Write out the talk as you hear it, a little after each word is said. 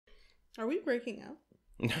Are we breaking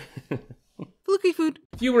up? Fluky food.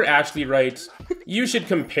 If you were actually right, you should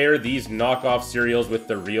compare these knockoff cereals with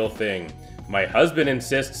the real thing. My husband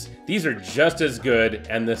insists these are just as good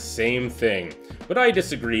and the same thing, but I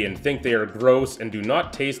disagree and think they are gross and do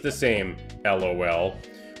not taste the same, LOL.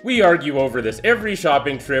 We argue over this every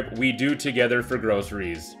shopping trip we do together for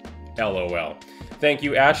groceries, LOL. Thank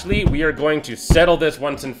you, Ashley. We are going to settle this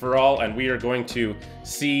once and for all, and we are going to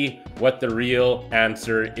see what the real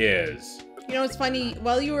answer is. You know, it's funny,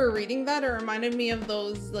 while you were reading that, it reminded me of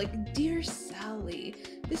those, like, Dear Sally,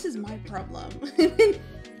 this is my problem.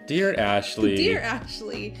 Dear Ashley. Dear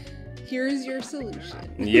Ashley, here's your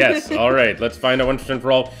solution. Yes, all right, let's find out once and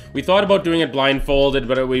for all. We thought about doing it blindfolded,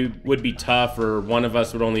 but it would be tough, or one of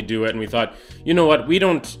us would only do it, and we thought, you know what, we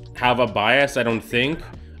don't have a bias, I don't think.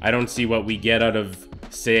 I don't see what we get out of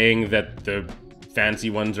saying that the fancy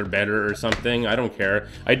ones are better or something. I don't care.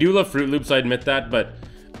 I do love Froot Loops, I admit that, but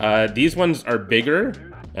these ones are bigger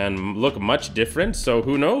and look much different, so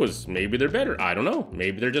who knows? Maybe they're better. I don't know.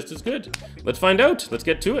 Maybe they're just as good. Let's find out. Let's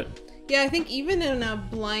get to it. Yeah, I think even in a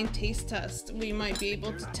blind taste test, we might be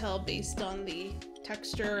able to tell based on the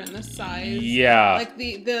texture and the size. Yeah. Like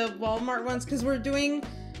the Walmart ones, because we're doing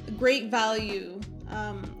Great Value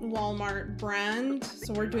Walmart brand.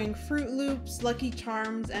 So we're doing Froot Loops, Lucky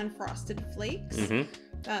Charms, and Frosted Flakes.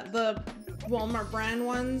 The Walmart brand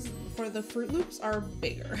ones for the Froot Loops are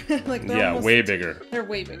bigger. Like they're way bigger. They're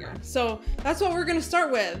way bigger. So that's what we're gonna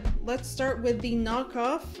start with. Let's start with the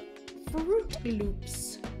knockoff Froot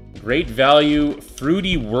Loops. Great Value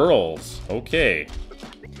Fruity Whirls. Okay.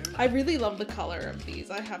 I really love the color of these,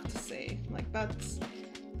 I have to say. Like, that's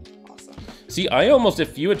awesome. See, I almost,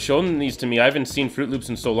 if you had shown these to me, I haven't seen Froot Loops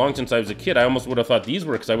in so long since I was a kid, I almost would have thought these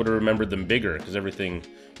were, because I would have remembered them bigger, because everything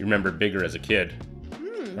you remember bigger as a kid.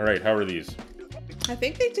 All right, how are these? I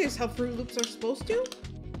think they taste how Froot Loops are supposed to.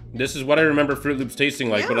 This is what I remember Froot Loops tasting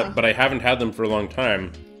like, Yeah. but I haven't had them for a long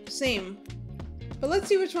time. Same. But let's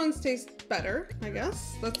see which ones taste better, I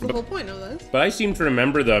guess. That's the whole point of this. But I seem to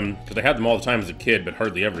remember them, because I had them all the time as a kid, but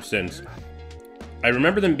hardly ever since. I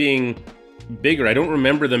remember them being bigger. I don't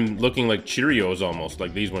remember them looking like Cheerios almost,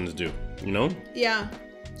 like these ones do, you know? Yeah.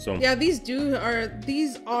 So Yeah, these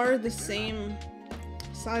are the same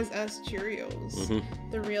size as Cheerios.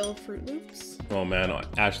 The real Froot Loops. oh man,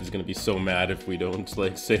 Ashley's gonna be so mad if we don't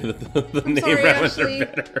like say that the name Sorry, brand ones are Ashley.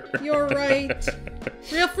 better. You're right.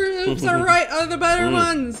 Real Froot Loops are the better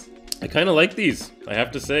ones. I kind of like these, I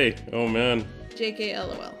have to say. Oh man. JK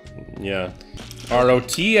LOL. Yeah.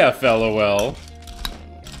 ROTF LOL.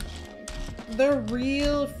 The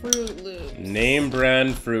real Froot Loops. Name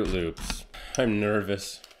brand Froot Loops. I'm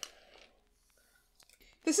nervous.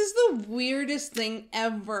 This is the weirdest thing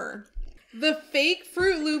ever. The fake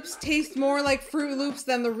Froot Loops taste more like Froot Loops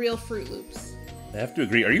than the real Froot Loops. I have to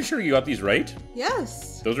agree. Are you sure you got these right?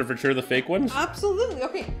 Yes. Those are for sure the fake ones? Absolutely.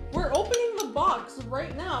 Okay, we're opening the box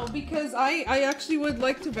right now because I actually would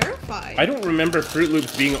like to verify. I don't remember Froot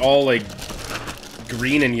Loops being all like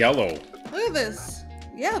green and yellow. Look at this.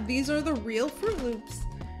 Yeah, these are the real Froot Loops.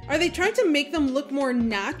 Are they trying to make them look more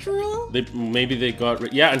natural? Maybe they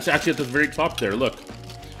got... Yeah, and it's actually at the very top there, look.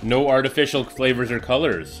 No artificial flavors or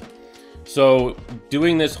colors. So,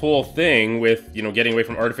 doing this whole thing with, you know, getting away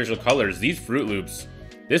from artificial colors, these Froot Loops,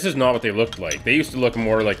 this is not what they looked like. They used to look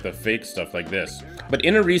more like the fake stuff like this. But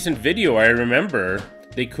in a recent video, I remember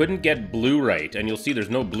they couldn't get blue right. And you'll see there's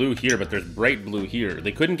no blue here, but there's bright blue here.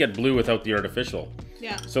 They couldn't get blue without the artificial.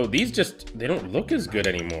 Yeah. So these just, they don't look as good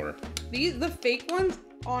anymore. The fake ones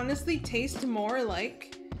honestly taste more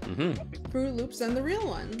like Froot Loops than the real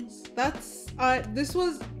ones. That's, this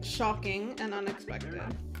was shocking and unexpected.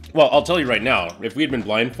 Well, I'll tell you right now, if we had been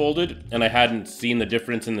blindfolded and I hadn't seen the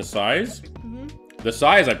difference in the size,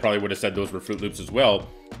 I probably would have said those were Froot Loops as well.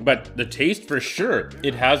 But the taste, for sure,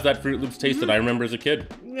 it has that Froot Loops taste that I remember as a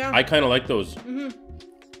kid. Yeah. I kind of like those.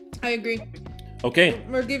 I agree. Okay.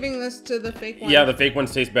 We're giving this to the fake one. Yeah, the fake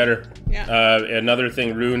ones taste better. Yeah. Another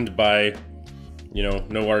thing ruined by, you know,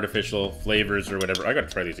 no artificial flavors or whatever. I gotta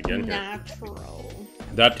try these again here. Natural.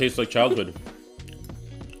 That tastes like childhood.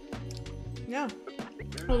 Yeah.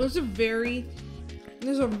 Well, there's a very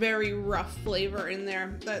rough flavor in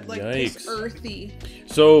there that like tastes earthy.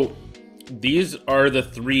 So these are the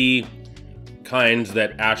 3 kinds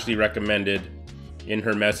that Ashley recommended in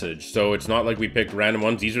her message. So it's not like we picked random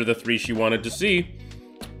ones. These are the 3 she wanted to see.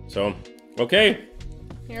 So, okay.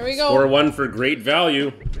 Here we go. Score 1 for great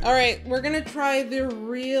value. All right, we're gonna try the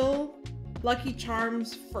real Lucky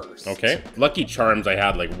Charms first. Okay. Lucky Charms I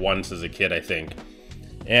had like once as a kid, I think.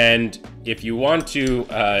 And if you want to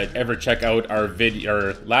ever check out our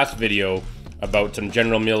last video about some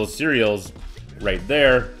General Mills cereals, right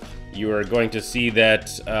there, you are going to see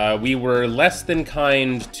that we were less than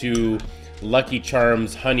kind to Lucky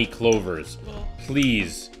Charms Honey Clovers.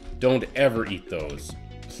 Please, don't ever eat those.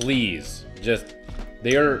 Please. Just,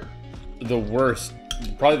 they are the worst,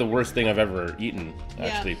 probably the worst thing I've ever eaten,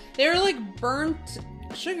 actually. Yeah, they were like burnt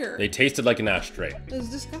sugar. They tasted like an ashtray. It was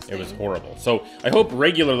disgusting. It was horrible. So, I hope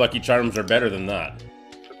regular Lucky Charms are better than that.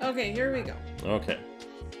 Okay, here we go. Okay.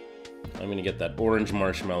 I'm gonna get that orange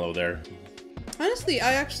marshmallow there. Honestly,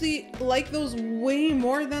 I actually like those way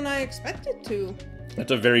more than I expected to.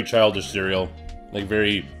 That's a very childish cereal. Like,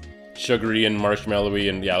 very sugary and marshmallowy,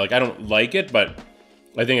 and yeah, like, I don't like it, but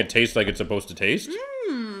I think it tastes like it's supposed to taste.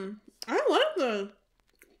 I like those.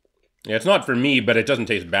 Yeah, it's not for me, but it doesn't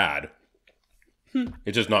taste bad.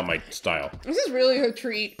 It's just not my style. This is really a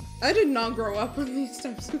treat. I did not grow up with these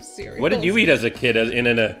types of cereals. What did you eat as a kid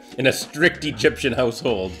in a strict Egyptian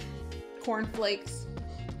household? Cornflakes.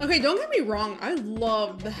 Okay, don't get me wrong. I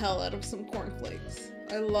love the hell out of some cornflakes.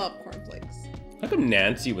 I love cornflakes. How come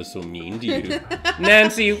Nancy was so mean to you?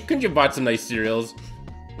 Nancy, couldn't you bought some nice cereals?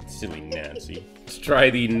 Silly Nancy. Let's try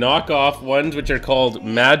the knockoff ones, which are called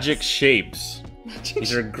Magic Shapes.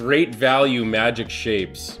 These are great value Magic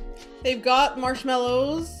Shapes. They've got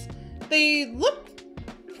marshmallows. They look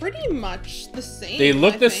pretty much the same. They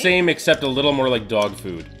look the same, except a little more like dog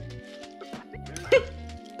food.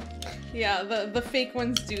 Yeah, the fake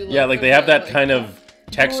ones do look. Yeah, like they have that kind of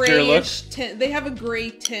texture look. They have a gray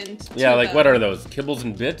tint. Yeah, like what are those? Kibbles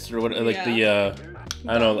and Bits, or what? Like the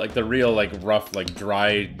I don't know, like the real like rough like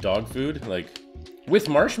dry dog food, like with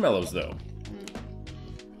marshmallows though.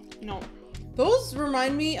 No. Those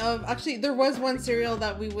remind me of, actually, there was one cereal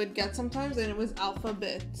that we would get sometimes, and it was Alpha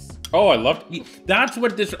Bits. Oh, I loved, that's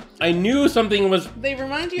what this, I knew something was. They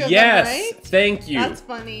remind you of yes, that, right? Thank you. That's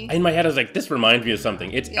funny. In my head, I was like, this reminds me of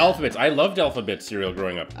something. It's Alpha Bits. I loved Alpha Bits cereal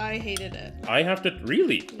growing up. I hated it. I have to,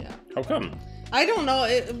 really? Yeah. How come? I don't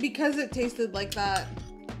know, because it tasted like that.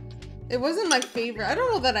 It wasn't my favorite. I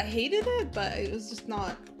don't know that I hated it, but it was just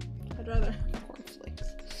not, I'd rather have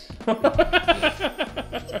cornflakes.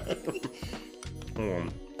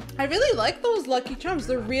 I really like those Lucky Charms.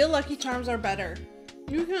 The real Lucky Charms are better.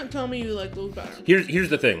 You can't tell me you like those better. Here's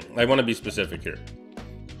the thing. I want to be specific here.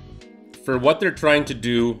 For what they're trying to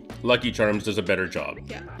do, Lucky Charms does a better job.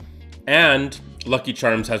 Yeah. And Lucky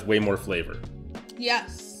Charms has way more flavor.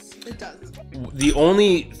 Yes, it does. The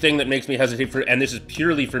only thing that makes me hesitate and this is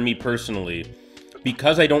purely for me personally,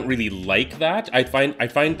 because I don't really like that, I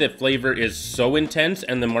find the flavor is so intense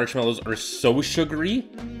and the marshmallows are so sugary.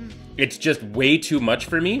 It's just way too much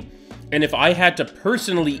for me. And if I had to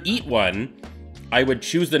personally eat one, I would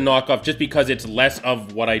choose the knockoff just because it's less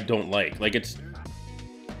of what I don't like. Like it's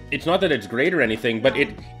not that it's great or anything, but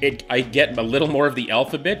I get a little more of the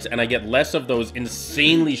Alpha Bits and I get less of those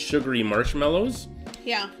insanely sugary marshmallows.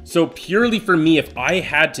 Yeah. So purely for me, if I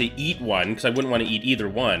had to eat one, because I wouldn't want to eat either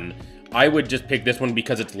one, I would just pick this one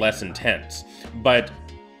because it's less intense. But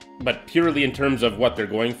purely in terms of what they're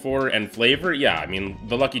going for and flavor, yeah, I mean,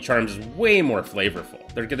 the Lucky Charms is way more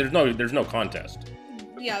flavorful. There's no contest.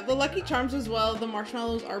 Yeah, the Lucky Charms as well, the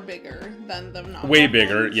marshmallows are bigger than the knockoff way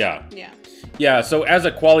bigger, ones. Yeah. Yeah. Yeah, so as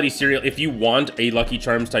a quality cereal, if you want a Lucky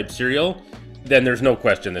Charms type cereal, then there's no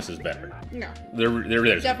question this is better. No. There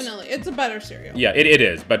is. Definitely. It's a better cereal. Yeah, it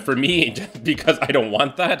is. But for me, because I don't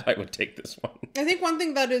want that, I would take this one. I think one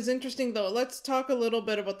thing that is interesting, though, let's talk a little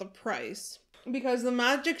bit about the price. Because the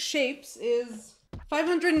Magic Shapes is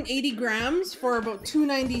 580 grams for about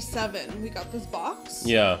 $2.97. We got this box.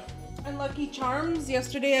 Yeah. And Lucky Charms,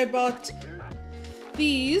 yesterday I bought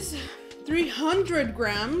these 300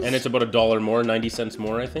 grams. And it's about $1 more, 90 cents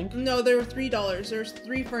more, I think? No, they were $3. There's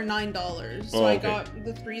 3 for $9. So I got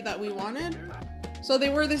the 3 that we wanted. So they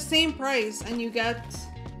were the same price, and you get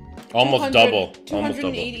almost double.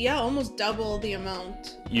 280, yeah, almost double the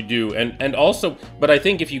amount. You do, and also, but I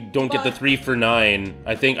think if you don't get the 3 for $9,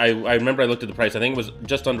 I think I remember I looked at the price. I think it was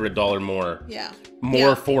just under $1 more. Yeah.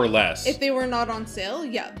 More for less. If they were not on sale,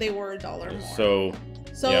 yeah, they were $1 more. So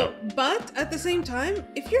yeah. But at the same time,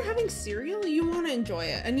 if you're having cereal, you want to enjoy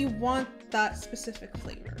it, and you want that specific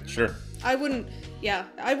flavor. Sure. I wouldn't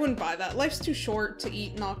buy that. Life's too short to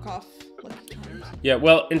eat knockoff Lucky Charms. Yeah,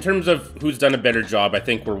 well, in terms of who's done a better job, I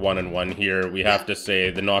think we're 1-1 here. We have to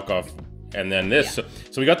say the knockoff and then this. Yeah.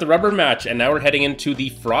 So we got the rubber match, and now we're heading into the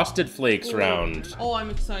Frosted Flakes round. Oh, I'm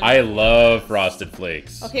excited. I love Frosted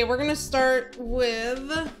Flakes. Okay, we're gonna start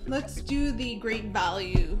with, let's do the Great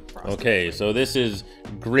Value Frosted Flakes. So this is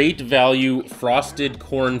Great Value Frosted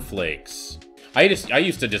Corn Flakes. I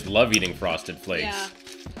used to just love eating Frosted Flakes. Yeah.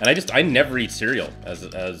 And I never eat cereal as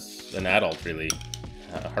an adult, really.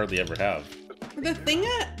 I hardly ever have. The thing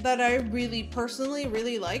that I personally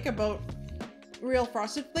really like about real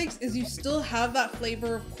Frosted Flakes is you still have that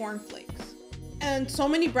flavor of corn flakes. And so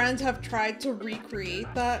many brands have tried to recreate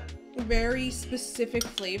that very specific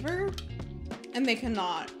flavor, and they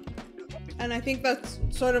cannot. And I think that's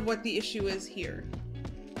sort of what the issue is here.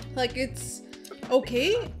 Like, it's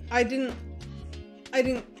okay. I didn't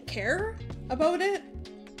care about it,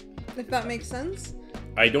 if that makes sense.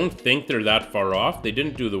 I don't think they're that far off. They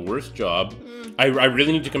didn't do the worst job. I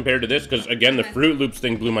really need to compare to this because, again, the Froot Loops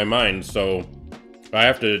thing blew my mind. So I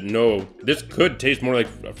have to know. This could taste more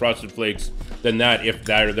like Frosted Flakes than that if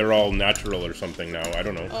they're all natural or something now. I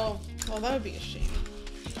don't know. Oh, well, that would be a shame.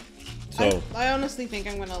 So I honestly think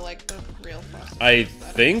I'm gonna like the real Frosted Flakes I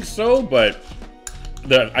better. think so, but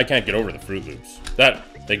I can't get over the Froot Loops.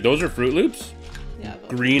 Those are Froot Loops? Yeah,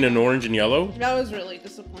 Green and orange and yellow? that was really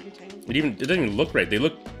disappointing. It doesn't even look right. They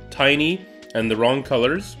look tiny and the wrong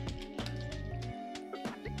colors.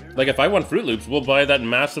 Like, if I want Froot Loops, we'll buy that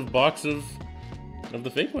massive box of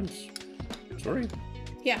the fake ones. Sorry.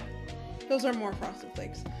 Yeah, those are more Frosted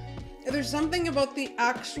Flakes. There's something about the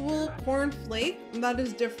actual corn flake that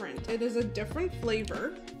is different. It is a different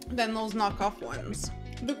flavor than those knockoff ones.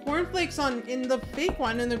 The corn flakes in the fake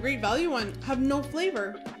one and the Great Value one have no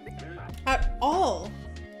flavor at all.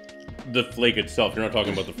 The flake itself, you're not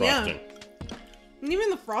talking about the frosting. Yeah. And even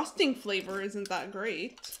the frosting flavor isn't that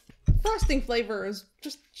great. Frosting flavor is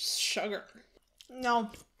just sugar. No,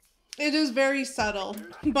 it is very subtle,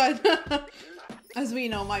 but as we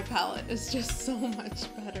know, my palate is just so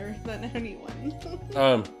much better than anyone.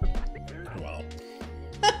 Well.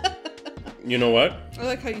 You know what? I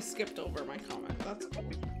like how you skipped over my comment. That's cool.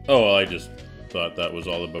 Oh, well, I just thought that was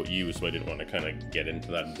all about you, so I didn't want to kind of get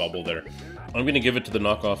into that bubble there. I'm going to give it to the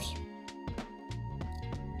knockoffs.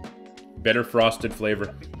 Better frosted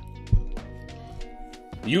flavor.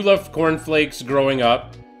 You loved corn flakes growing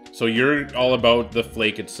up, so you're all about the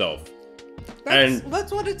flake itself.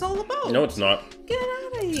 That's what it's all about. No, it's not. Get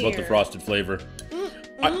out of here. It's about the frosted flavor.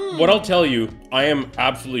 What I'll tell you, I am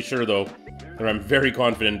absolutely sure, though, and I'm very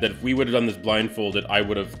confident that if we would have done this blindfolded, I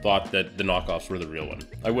would have thought that the knockoffs were the real one.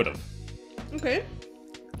 I would have. Okay.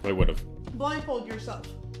 I would have. Blindfold yourself.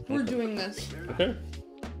 We're doing this. Okay.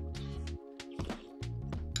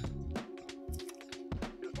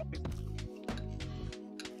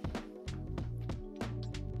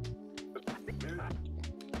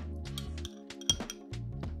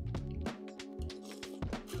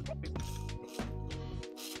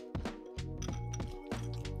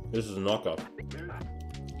 This is a knockoff.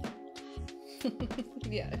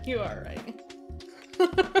 Yeah, you are right.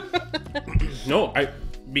 No,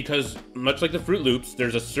 because much like the Froot Loops,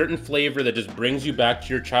 there's a certain flavor that just brings you back to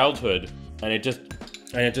your childhood, and it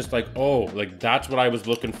just like, oh, like that's what I was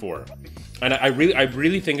looking for. And I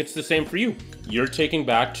really think it's the same for you. You're taking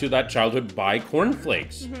back to that childhood by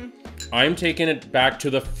cornflakes. Mm-hmm. I'm taking it back to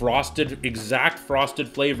the exact frosted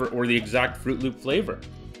flavor or the exact Froot Loop flavor.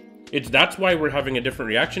 That's why we're having a different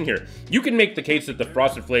reaction here. You can make the case that the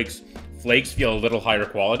Frosted Flakes feel a little higher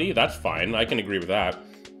quality. That's fine. I can agree with that.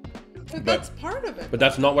 But that's part of it. But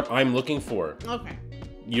that's not what I'm looking for. Okay.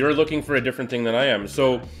 You're looking for a different thing than I am.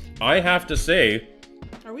 So I have to say...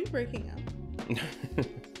 Are we breaking up?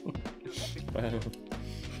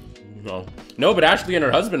 No, but Ashley and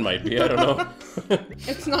her husband might be. I don't know.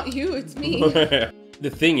 It's not you, it's me. The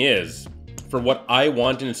thing is, for what I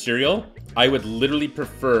want in a cereal, I would literally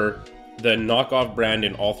prefer the knockoff brand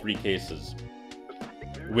in all three cases.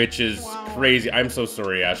 Which is crazy. I'm so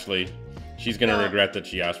sorry, Ashley. She's gonna regret that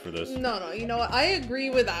she asked for this. No, you know what? I agree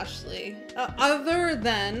with Ashley. Other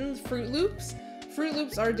than Froot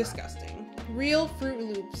Loops are disgusting. Real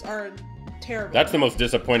Froot Loops are terrible. That's the most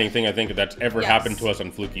disappointing thing I think that's ever happened to us on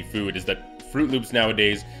Fluky Food, is that Froot Loops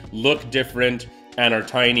nowadays look different and are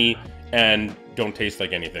tiny and don't taste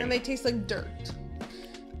like anything. And they taste like dirt.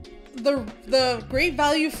 The Great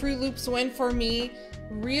Value Froot Loops win for me,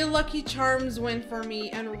 Real Lucky Charms win for me,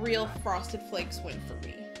 and Real Frosted Flakes win for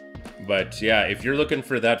me. But yeah, if you're looking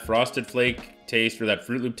for that Frosted Flake taste or that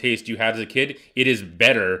Froot Loop taste you had as a kid, it is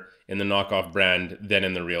better in the knockoff brand than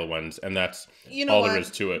in the real ones. And that's all there is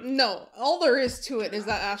to it. No, all there is to it is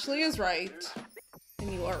that Ashley is right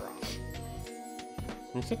and you are wrong.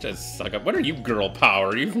 You're such a suck up. What are you, girl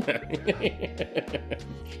power?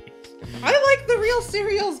 I like the real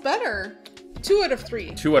cereals better. 2 out of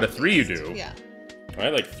 3. 2 out of 3 you do? Yeah. I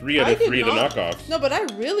like 3 out of 3 of the knockoffs. No, but I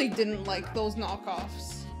really didn't like those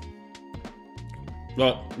knockoffs.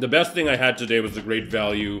 Well, the best thing I had today was the Great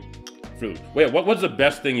Value Fruit. Wait, what was the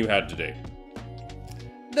best thing you had today?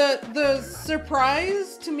 The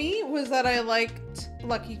surprise to me was that I liked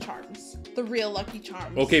Lucky Charms. the real Lucky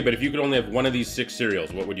Charms. Okay, but if you could only have one of these 6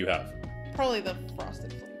 cereals, what would you have? Probably the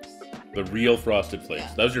Frosted Flakes. The real Frosted Flakes.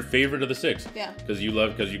 Yeah. That was your favorite of the 6. Yeah. Because you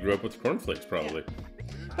grew up with Corn Flakes, probably.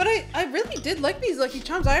 Yeah. But I really did like these Lucky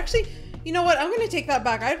Charms. I actually, you know what? I'm gonna take that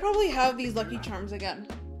back. I'd probably have these Lucky Charms again.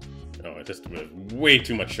 Oh, it just was way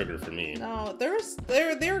too much sugar for me. No, they're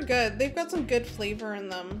good. They've got some good flavor in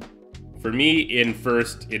them. For me, in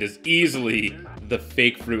first, it is easily the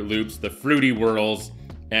fake Froot Loops, the fruity Whirls,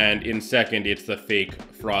 and in second, it's the fake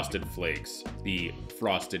Frosted Flakes, the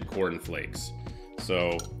frosted corn flakes.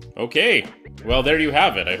 So, okay. Well, there you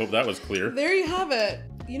have it. I hope that was clear. There you have it.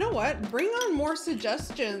 You know what? Bring on more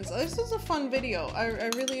suggestions. This was a fun video. I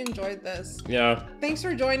really enjoyed this. Yeah. Thanks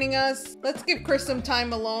for joining us. Let's give Chris some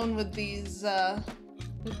time alone with these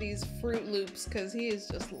Froot Loops, because he is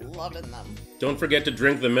just loving them. Don't forget to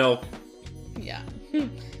drink the milk. Yeah.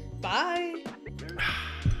 Bye.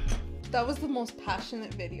 That was the most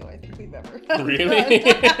passionate video I think we've ever had. Really?